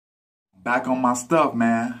Back on my stuff,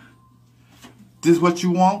 man. This what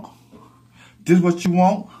you want? This what you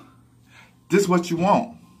want? This what you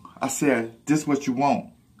want? I said, this what you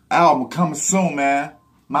want. Album coming soon, man.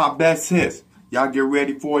 My best hits. Y'all get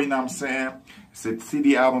ready for it, you know what I'm saying? It's a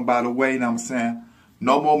CD album, by the way, you know what I'm saying?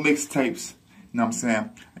 No more mixtapes, you know what I'm saying?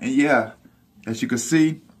 And yeah, as you can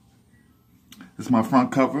see, this is my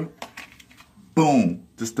front cover. Boom,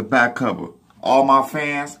 this is the back cover. All my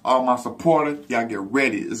fans, all my supporters, y'all get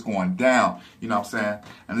ready. It's going down, you know what I'm saying?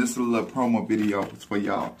 And this is a little promo video for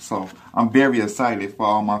y'all. So I'm very excited for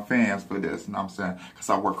all my fans for this, you know what I'm saying? Because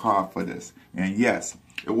I work hard for this. And yes,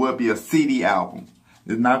 it will be a CD album.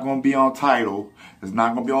 It's not going to be on Tidal. It's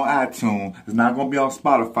not going to be on iTunes. It's not going to be on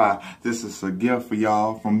Spotify. This is a gift for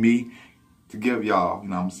y'all, from me, to give y'all, you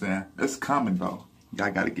know what I'm saying? It's coming, though.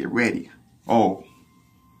 Y'all got to get ready. Oh.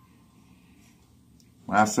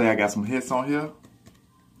 When I say I got some hits on here,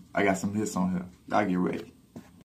 I got some hits on here. Y'all get ready.